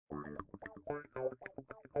You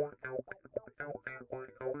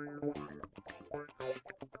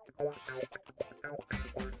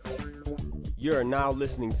are now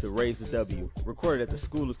listening to Raise the W, recorded at the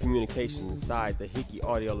School of Communication inside the Hickey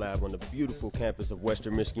Audio Lab on the beautiful campus of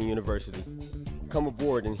Western Michigan University. Come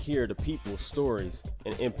aboard and hear the people, stories,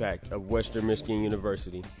 and impact of Western Michigan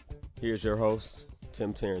University. Here's your host,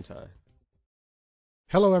 Tim Tarrantine.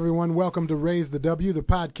 Hello, everyone. Welcome to Raise the W, the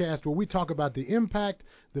podcast where we talk about the impact,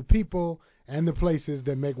 the people, and the places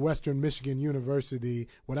that make Western Michigan University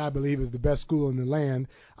what I believe is the best school in the land.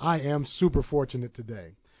 I am super fortunate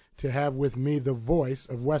today to have with me the voice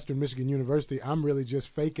of Western Michigan University. I'm really just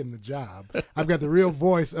faking the job. I've got the real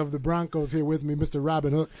voice of the Broncos here with me, Mr.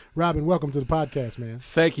 Robin Hook. Robin, welcome to the podcast, man.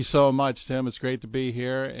 Thank you so much, Tim. It's great to be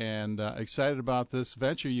here and excited about this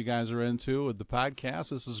venture you guys are into with the podcast.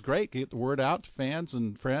 This is great. Get the word out to fans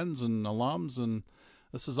and friends and alums, and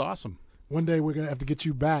this is awesome. One day we're going to have to get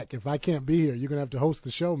you back. If I can't be here, you're going to have to host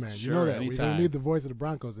the show, man. Sure, you know that. anytime. We're going to need the voice of the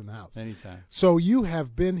Broncos in the house. Anytime. So you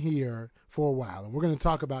have been here for a while, and we're going to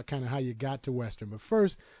talk about kind of how you got to Western. But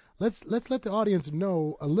first, let's let the audience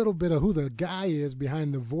know a little bit of who the guy is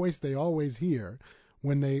behind the voice they always hear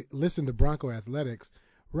when they listen to Bronco Athletics.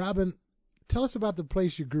 Robin, tell us about the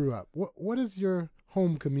place you grew up. What is your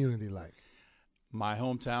home community like? My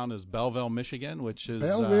hometown is Belleville, Michigan, which is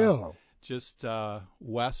just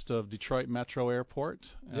west of Detroit Metro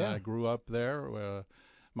Airport. Yeah. I grew up there.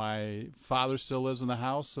 My father still lives in the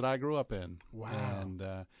house that I grew up in. Wow. And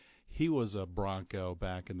he was a Bronco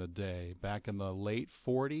back in the day, back in the late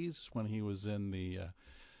 40s when he was in the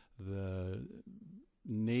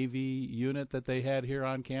Navy unit that they had here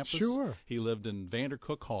on campus. Sure. He lived in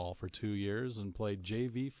Vandercook Hall for 2 years and played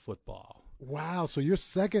JV football. Wow. So you're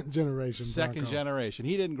second generation Bronco. Second generation.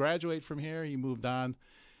 He didn't graduate from here. He moved on.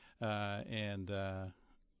 But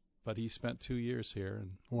he spent 2 years here,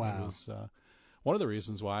 and wow. It was one of the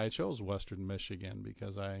reasons why I chose Western Michigan,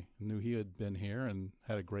 because I knew he had been here and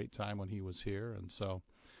had a great time when he was here, and so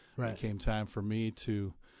when it came time for me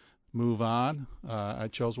to move on, I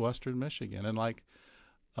chose Western Michigan. And like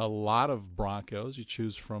a lot of Broncos, you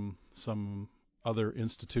choose from some other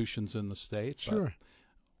institutions in the state. Sure. But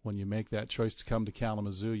when you make that choice to come to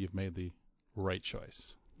Kalamazoo, you've made the right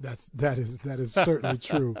choice. That is certainly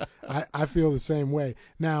true. I feel the same way.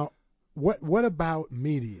 Now, what about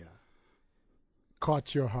media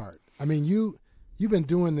caught your heart? I mean, you've been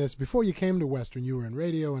doing this before you came to Western. You were in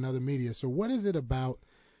radio and other media. So what is it about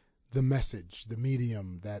the message, the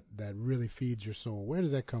medium that really feeds your soul? Where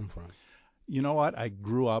does that come from? You know what? I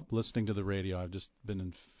grew up listening to the radio. I've just been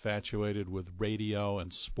infatuated with radio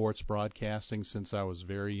and sports broadcasting since I was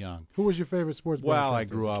very young. Who was your favorite sports broadcaster? Well, I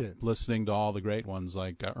grew up kid? listening to all the great ones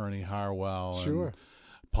like Ernie Harwell Sure. and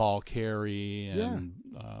Paul Carey and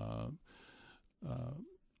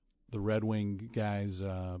the Red Wing guys,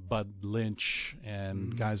 Bud Lynch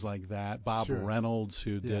and guys like that. Bob Sure. Reynolds,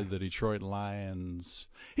 who did the Detroit Lions.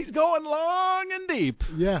 He's going long and deep.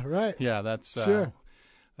 Yeah, right. Yeah, that's sure.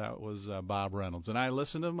 That was Bob Reynolds. And I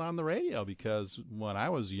listened to him on the radio because when I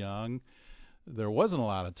was young, there wasn't a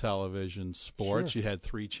lot of television sports. Sure. You had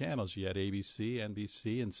 3 channels. You had ABC,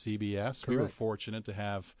 NBC, and CBS. Correct. We were fortunate to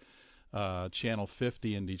have Channel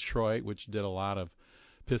 50 in Detroit, which did a lot of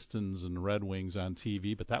Pistons and Red Wings on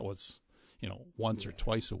TV, but that was, once or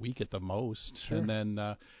twice a week at the most. Sure. And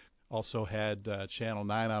then also had Channel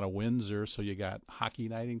 9 out of Windsor, so you got Hockey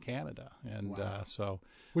Night in Canada. And wow.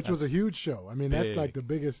 Which was a huge show. I mean, big. That's like the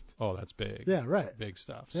biggest. Oh, that's big. Yeah, right. Big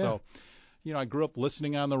stuff. Yeah. So, I grew up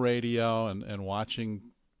listening on the radio and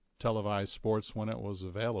watching televised sports when it was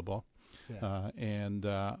available. Yeah. And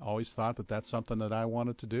always thought that that's something that I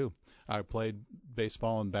wanted to do. I played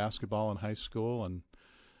baseball and basketball in high school and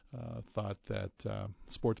thought that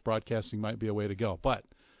sports broadcasting might be a way to go. But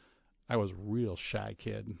I was a real shy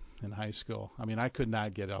kid in high school. I mean, I could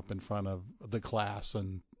not get up in front of the class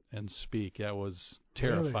and speak. That was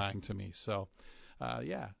terrifying to me. So,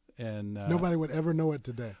 And nobody would ever know it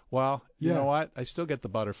today. Well, you know what? I still get the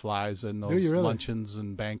butterflies in those really? luncheons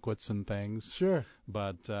and banquets and things. Sure.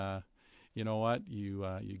 But you know what?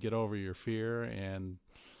 You get over your fear, and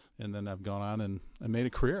then I've gone on and I made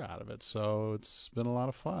a career out of it. So it's been a lot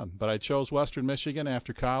of fun. But I chose Western Michigan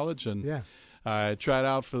after college, and I tried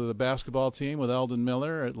out for the basketball team with Eldon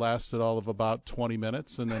Miller. It lasted all of about 20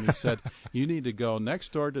 minutes, and then he said, "You need to go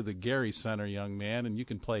next door to the Gary Center, young man, and you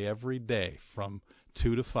can play every day from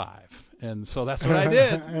 2 to 5." And so that's what I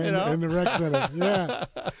did. In the rec center. Yeah.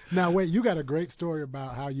 Now, wait, you got a great story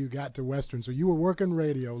about how you got to Western. So you were working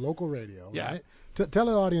radio, local radio, right? Tell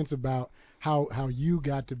the audience about how you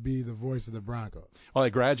got to be the voice of the Broncos. Well, I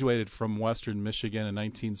graduated from Western Michigan in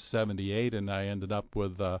 1978, and I ended up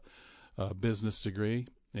with a business degree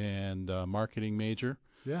and a marketing major.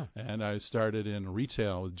 Yeah. And I started in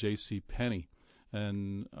retail with J.C. Penney,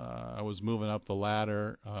 and I was moving up the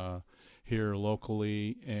ladder here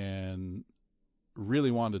locally, and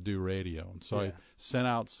really wanted to do radio. And so I sent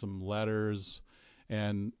out some letters,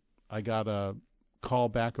 and I got a call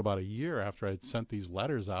back about a year after I'd sent these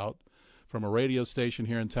letters out from a radio station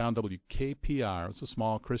here in town, WKPR. It's a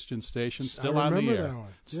small Christian station, still on the air. That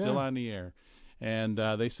one. Still on the air. And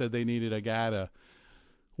they said they needed a guy to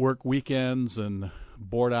work weekends and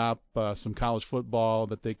board up some college football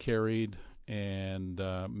that they carried, and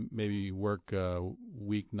maybe work a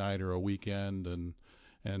weeknight or a weekend.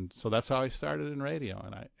 And so that's how I started in radio,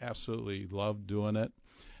 and I absolutely loved doing it.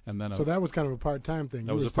 And then so that was kind of a part-time thing.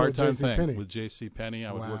 That was a part-time thing with J.C. Penney.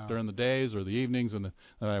 I would work during the days or the evenings, and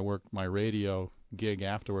then I worked my radio gig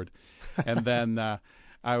afterward. And then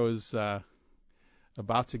I was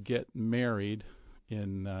about to get married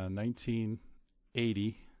in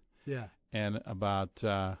 1980. Yeah. And about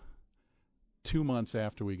 2 months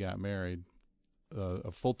after we got married, a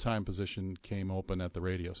full-time position came open at the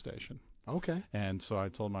radio station. Okay. And so I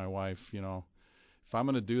told my wife, if I'm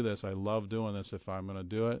going to do this, I love doing this. If I'm going to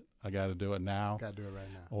do it, I got to do it now. Got to do it right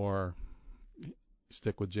now. Or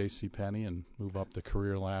stick with J.C. Penney and move up the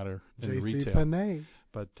career ladder in retail. J.C. Penney.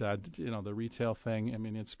 But the retail thing, I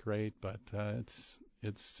mean, it's great, but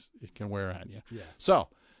it can wear on you. Yeah. So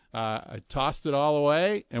I tossed it all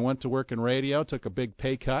away and went to work in radio. Took a big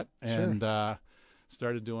pay cut and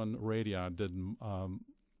started doing radio. I did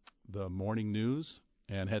the morning news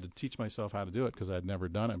and had to teach myself how to do it because I'd never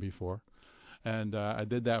done it before. And I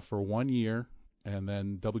did that for 1 year, and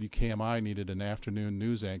then WKMI needed an afternoon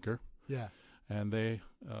news anchor. Yeah. And they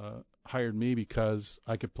hired me because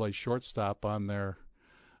I could play shortstop on their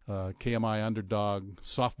KMI underdog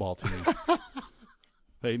softball team.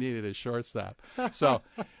 They needed a shortstop. So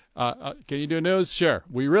can you do news? Sure.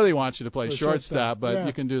 We really want you to play shortstop, but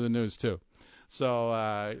you can do the news too. So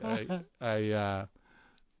I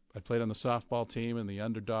played on the softball team and the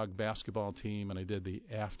underdog basketball team, and I did the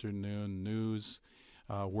afternoon news.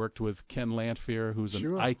 Worked with Ken Lanfear, who's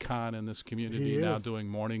an icon in this community now, doing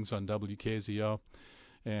mornings on WKZO.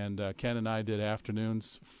 And Ken and I did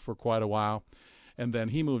afternoons for quite a while. And then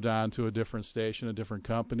he moved on to a different station, a different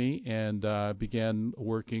company, and began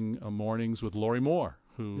working mornings with Lori Moore,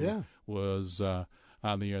 who was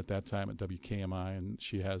on the air at that time at WKMI. And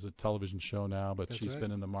she has a television show now, but she's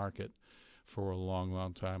been in the market for a long,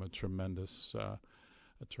 long time, a tremendous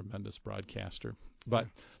broadcaster. But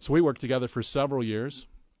so we worked together for several years,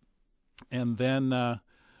 and then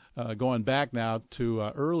going back now to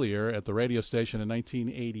earlier at the radio station in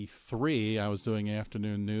 1983, I was doing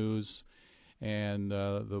afternoon news, and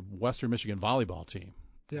the Western Michigan volleyball team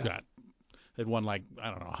had won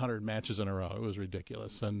 100 matches in a row. It was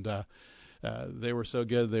ridiculous, and they were so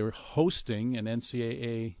good. They were hosting an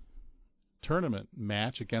NCAA tournament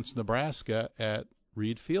match against Nebraska at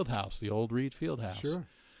Reed Fieldhouse, the old Reed Fieldhouse. Sure.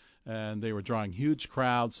 And they were drawing huge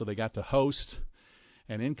crowds, so they got to host.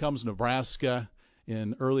 And in comes Nebraska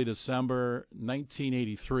in early December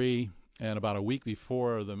 1983, and about a week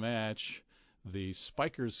before the match, the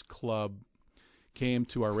Spikers Club came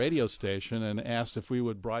to our radio station and asked if we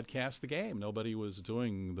would broadcast the game. Nobody was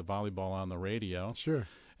doing the volleyball on the radio. Sure.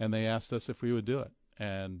 And they asked us if we would do it.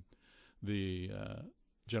 And the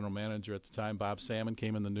general manager at the time, Bob Salmon,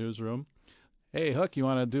 came in the newsroom. Hey, Hook, you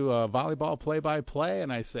want to do a volleyball play-by-play?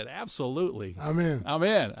 And I said, absolutely. I'm in.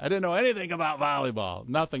 I didn't know anything about volleyball,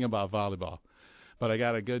 nothing about volleyball. But I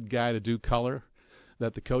got a good guy to do color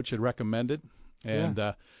that the coach had recommended. And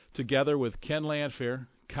together with Ken Lanfear,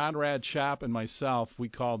 Conrad Chopp, and myself, we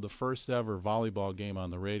called the first ever volleyball game on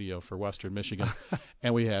the radio for Western Michigan.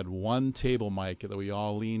 And we had one table mic that we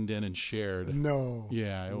all leaned in and shared. No.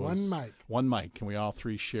 Yeah. It was one mic, and we all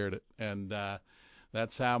three shared it. And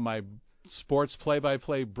that's how my sports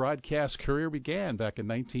play-by-play broadcast career began back in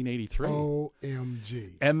 1983.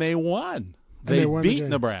 OMG. And they won. They beat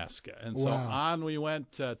Nebraska. And so on we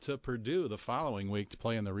went to Purdue the following week to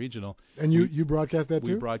play in the regional. And you broadcast that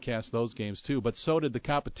too? We broadcast those games too, but so did the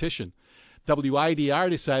competition.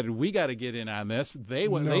 WIDR decided we got to get in on this. They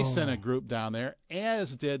sent a group down there,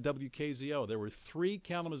 as did WKZO. There were 3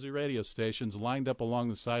 Kalamazoo radio stations lined up along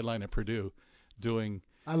the sideline at Purdue doing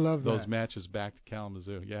those matches back to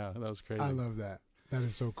Kalamazoo. Yeah, that was crazy. I love that. That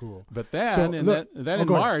is so cool. But then, in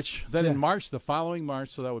March, the following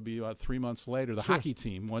March, so that would be about 3 months later, the hockey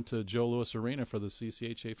team went to Joe Louis Arena for the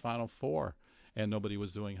CCHA Final Four, and nobody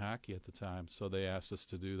was doing hockey at the time, so they asked us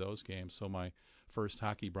to do those games. So my first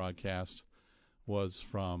hockey broadcast was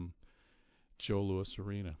from Joe Louis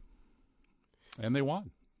Arena. And they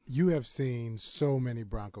won. You have seen so many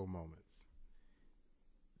Bronco moments.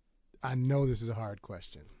 I know this is a hard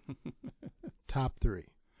question. Top three.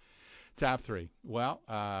 Top three. Well,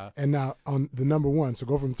 and now on the number one, so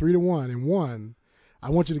go from 3 to 1. And 1, I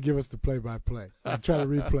want you to give us the play-by-play. I'll try to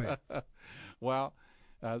replay. Well,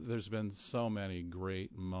 there's been so many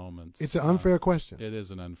great moments. It's an unfair question. It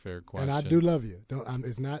is an unfair question. And I do love you.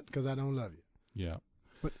 It's not because I don't love you. Yeah.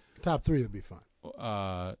 But top 3 would be fun.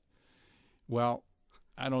 Well,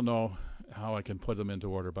 I don't know how I can put them into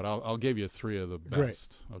order, but I'll give you 3 of the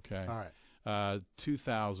best. Great. Okay. All right.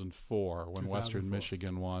 2004, when Western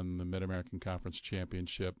Michigan won the Mid-American Conference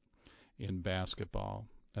Championship in basketball,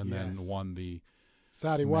 and then won the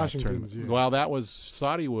Saudi Washington's year. Well,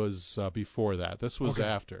 Saudi was before that. This was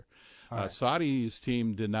after. Right. Saudi's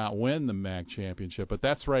team did not win the MAC championship, but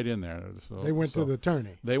that's right in there. So, they went to the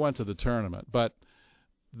tourney. They went to the tournament. But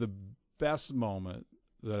the best moment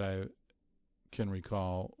that I can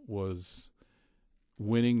recall was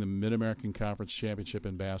winning the Mid-American Conference Championship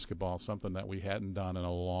in basketball, something that we hadn't done in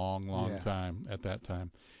a long time at that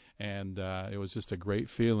time. And it was just a great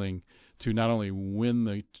feeling to not only win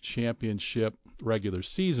the championship regular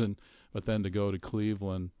season, but then to go to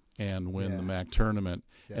Cleveland and win the MAC tournament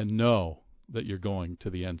and know that you're going to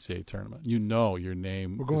the NCAA tournament. You know your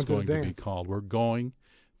name is going to be called. We're going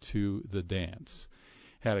to the dance.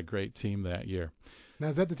 Had a great team that year. Now,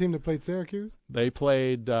 is that the team that played Syracuse? They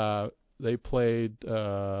played no,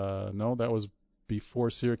 that was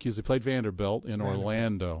before Syracuse. They played Vanderbilt in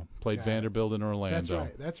Orlando. Vanderbilt in Orlando.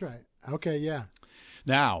 That's right. Okay, yeah.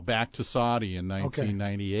 Now, back to Saudi in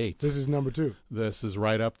 1998. Okay. This is number 2. This is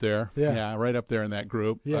right up there. Yeah, right up there in that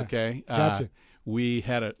group. Yeah. Okay. Gotcha. We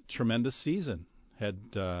had a tremendous season.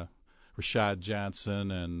 Had Rashad Johnson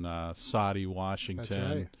and Saudi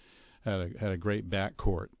Washington. That's right. Had a great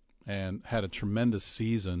backcourt and had a tremendous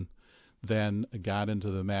season. Then got into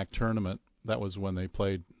the MAC tournament. That was when they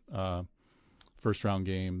played first round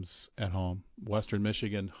games at home. Western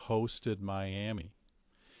Michigan hosted Miami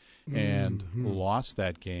and lost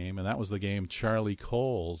that game, and that was the game Charlie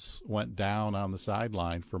Coles went down on the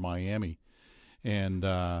sideline for Miami and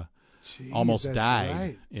almost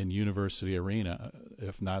died in University Arena,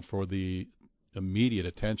 if not for the immediate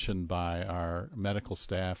attention by our medical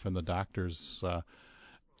staff and the doctors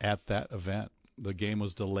at that event. The game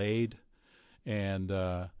was delayed, and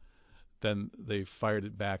then they fired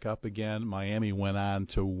it back up again. Miami went on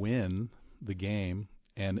to win the game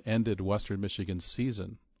and ended Western Michigan's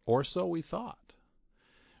season, or so we thought,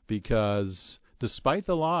 because despite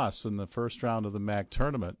the loss in the first round of the MAC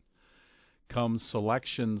tournament, come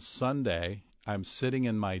Selection Sunday, I'm sitting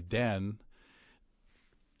in my den.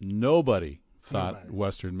 Nobody thought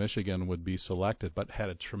Western Michigan would be selected, but had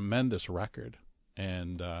a tremendous record.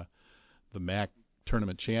 And the MAC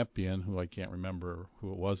tournament champion, who I can't remember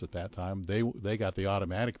who it was at that time, they got the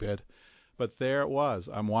automatic bid. But there it was.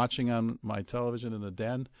 I'm watching on my television in the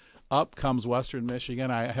den. Up comes Western Michigan.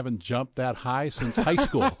 I haven't jumped that high since high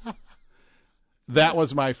school. That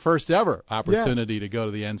was my first ever opportunity to go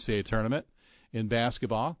to the NCAA tournament in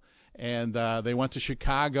basketball. And they went to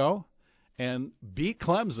Chicago and beat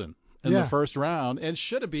Clemson in the first round and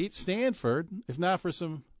should have beat Stanford if not for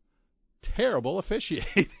some terrible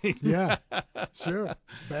officiating. Yeah, sure.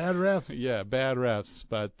 Bad refs. Yeah, bad refs.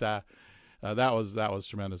 But that was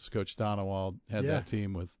tremendous. Coach Donowald had that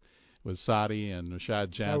team with Saudi and Rashad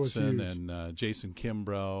Johnson and Jason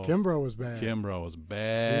Kimbrough. Kimbrough was bad. Kimbrough was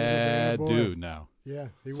bad dude now. Yeah,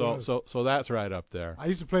 he was. So that's right up there. I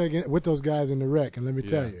used to play with those guys in the rec, and let me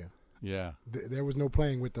tell you. Yeah. There was no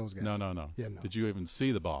playing with those guys. No. Yeah, no. Did you even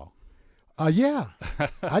see the ball? Yeah,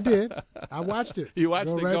 I did. I watched it. You watched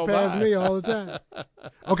it go past by. me all the time.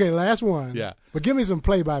 Okay, last one. Yeah. But give me some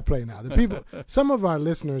play-by-play now. The people, some of our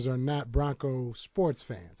listeners are not Bronco sports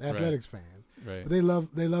fans, athletics fans. Right. But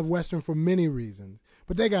they love Western for many reasons.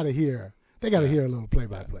 But they got to hear a little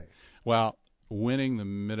play-by-play. Well, winning the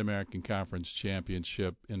Mid-American Conference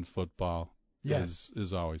Championship in football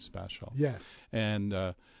is always special. Yes. And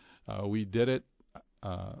we did it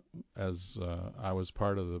as I was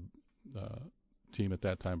part of the team at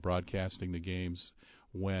that time broadcasting the games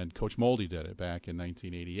when Coach Moldy did it back in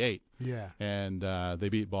 1988. Yeah. And they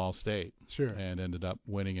beat Ball State. Sure. And ended up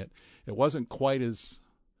winning it. It wasn't quite as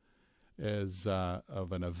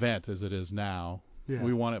of an event as it is now. Yeah.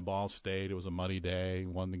 We won at Ball State. It was a muddy day.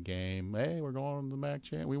 Won the game. Hey, we're going to the MAC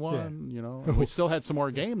champ. We won. Yeah. You know. And we still had some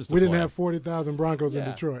more games to play. We didn't play. have 40,000 Broncos in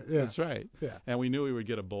Detroit. Yeah. That's right. Yeah. And we knew we would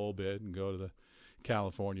get a bowl bid and go to the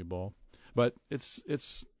California Bowl. But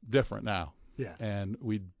it's different now. Yeah. And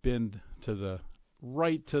we'd been to the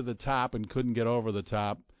right to the top and couldn't get over the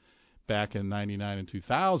top back in 99 and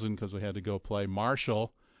 2000 because we had to go play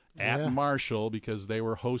Marshall at Marshall because they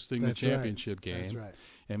were hosting the championship game. That's right.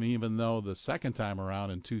 And even though the second time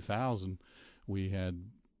around in 2000 we had,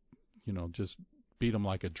 just beat them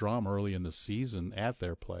like a drum early in the season at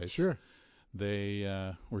their place. Sure.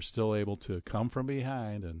 They were still able to come from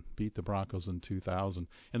behind and beat the Broncos in 2000.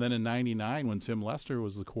 And then in 99, when Tim Lester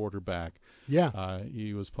was the quarterback,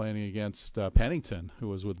 he was playing against Pennington, who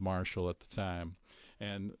was with Marshall at the time.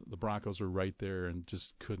 And the Broncos were right there and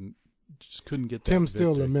just couldn't get that Tim victory.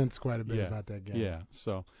 still laments quite a bit about that game. Yeah.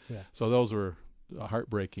 So those were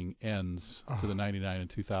heartbreaking ends to the 99 and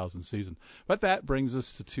 2000 season. But that brings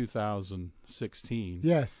us to 2016.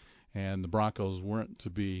 Yes. And the Broncos weren't to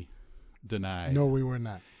be denied. No, we were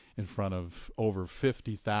not. In front of over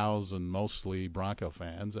 50,000 mostly Bronco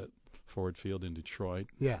fans at Ford Field in Detroit.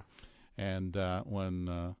 Yeah. And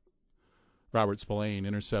when Robert Spillane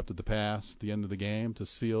intercepted the pass at the end of the game to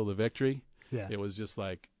seal the victory, it was just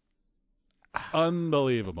like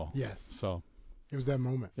unbelievable. Yes. So it was that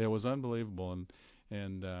moment. It was unbelievable,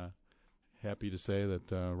 and happy to say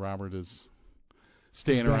that Robert is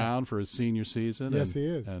staying around for his senior season. Yes, he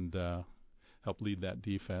is. And help lead that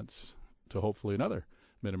defense to hopefully another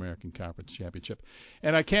Mid-American Conference championship.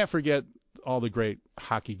 And I can't forget all the great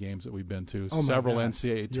hockey games that we've been to, several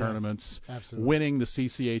NCAA tournaments, winning the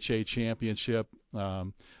CCHA championship.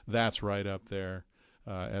 That's right up there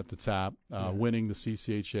at the top. Winning the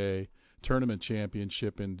CCHA tournament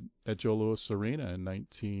championship at Joe Louis Arena in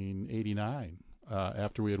 1989.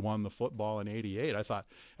 After we had won the football in 88, I thought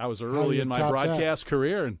I was early in my broadcast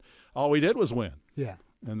career, and all we did was win. Yeah.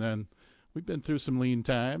 And then we've been through some lean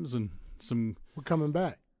times and some we're coming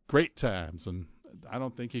back. Great times, and I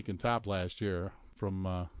don't think he can top last year from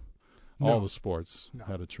all the sports.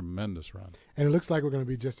 Had a tremendous run. And it looks like we're going to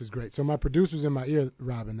be just as great. So my producer's in my ear,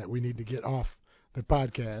 Robin, that we need to get off the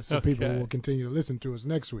podcast so people will continue to listen to us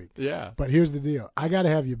next week. Yeah. But here's the deal. I got to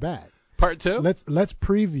have you back. Part 2? Let's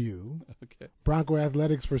preview Bronco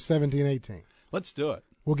Athletics for 17-18. Let's do it.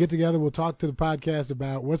 We'll get together. We'll talk to the podcast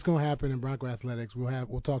about what's going to happen in Bronco Athletics.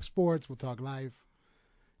 We'll talk sports. We'll talk life.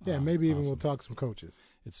 Yeah, maybe even we'll talk some coaches.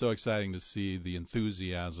 It's so exciting to see the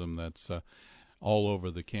enthusiasm that's all over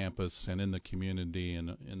the campus and in the community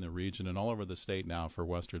and in the region and all over the state now for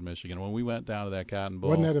Western Michigan. When we went down to that Cotton Bowl,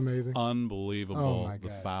 wasn't that amazing? Unbelievable, the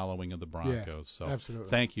following of the Broncos. Yeah, so absolutely.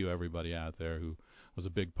 Thank you, everybody out there who was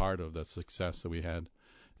a big part of that success that we had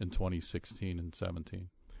in 2016 and 17.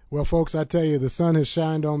 Well, folks, I tell you, the sun has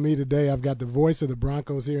shined on me today. I've got the voice of the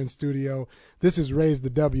Broncos here in studio. This is Raise the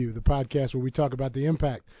W, the podcast where we talk about the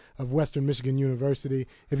impact of Western Michigan University.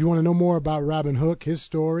 If you want to know more about Robin Hook, his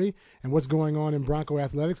story, and what's going on in Bronco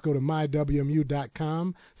Athletics, go to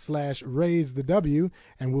mywmu.com/raisethew,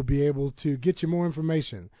 and we'll be able to get you more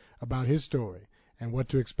information about his story and what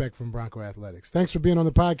to expect from Bronco Athletics. Thanks for being on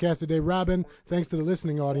the podcast today, Robin. Thanks to the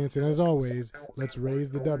listening audience, and as always, let's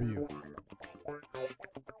raise the W.